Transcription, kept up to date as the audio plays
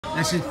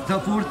This is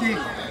 40.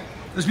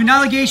 There's been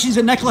allegations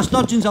that Nicola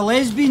Sturgeon's a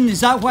lesbian.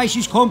 Is that why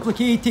she's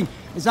complicating?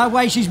 Is that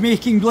why she's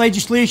making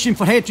legislation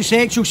for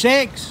heterosexual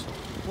sex?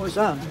 What's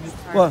that?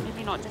 What?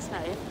 Maybe not just now.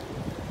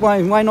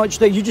 Why not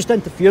just now? You just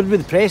interfered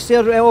with the press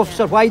there,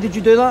 officer. Why did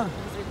you do that?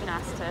 Because we've been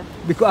asked to.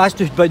 Because asked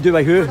to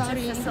by who? To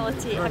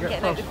facilitate him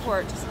getting out of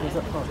court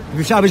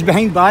just now. I was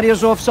behind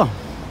barriers, officer.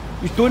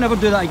 You don't ever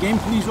do that again,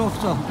 please,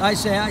 officer.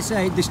 That's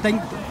a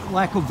distinct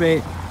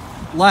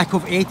lack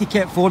of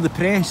etiquette for the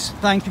press.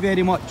 Thank you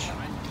very much.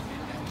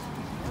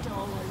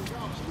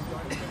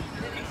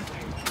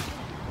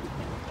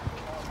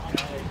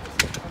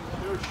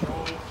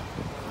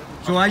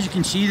 So as you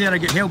can see there, I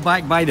got held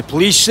back by the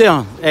police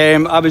there.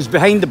 I was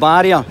behind the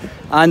barrier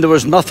and there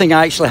was nothing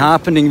actually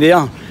happening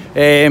there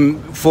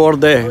for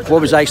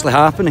what was actually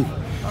happening.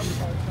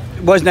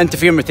 It wasn't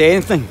interfering with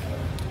anything.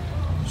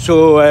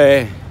 So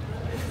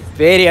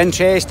very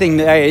interesting.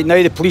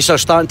 Now the police are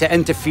starting to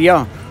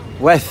interfere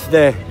with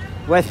the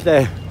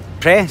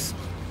press.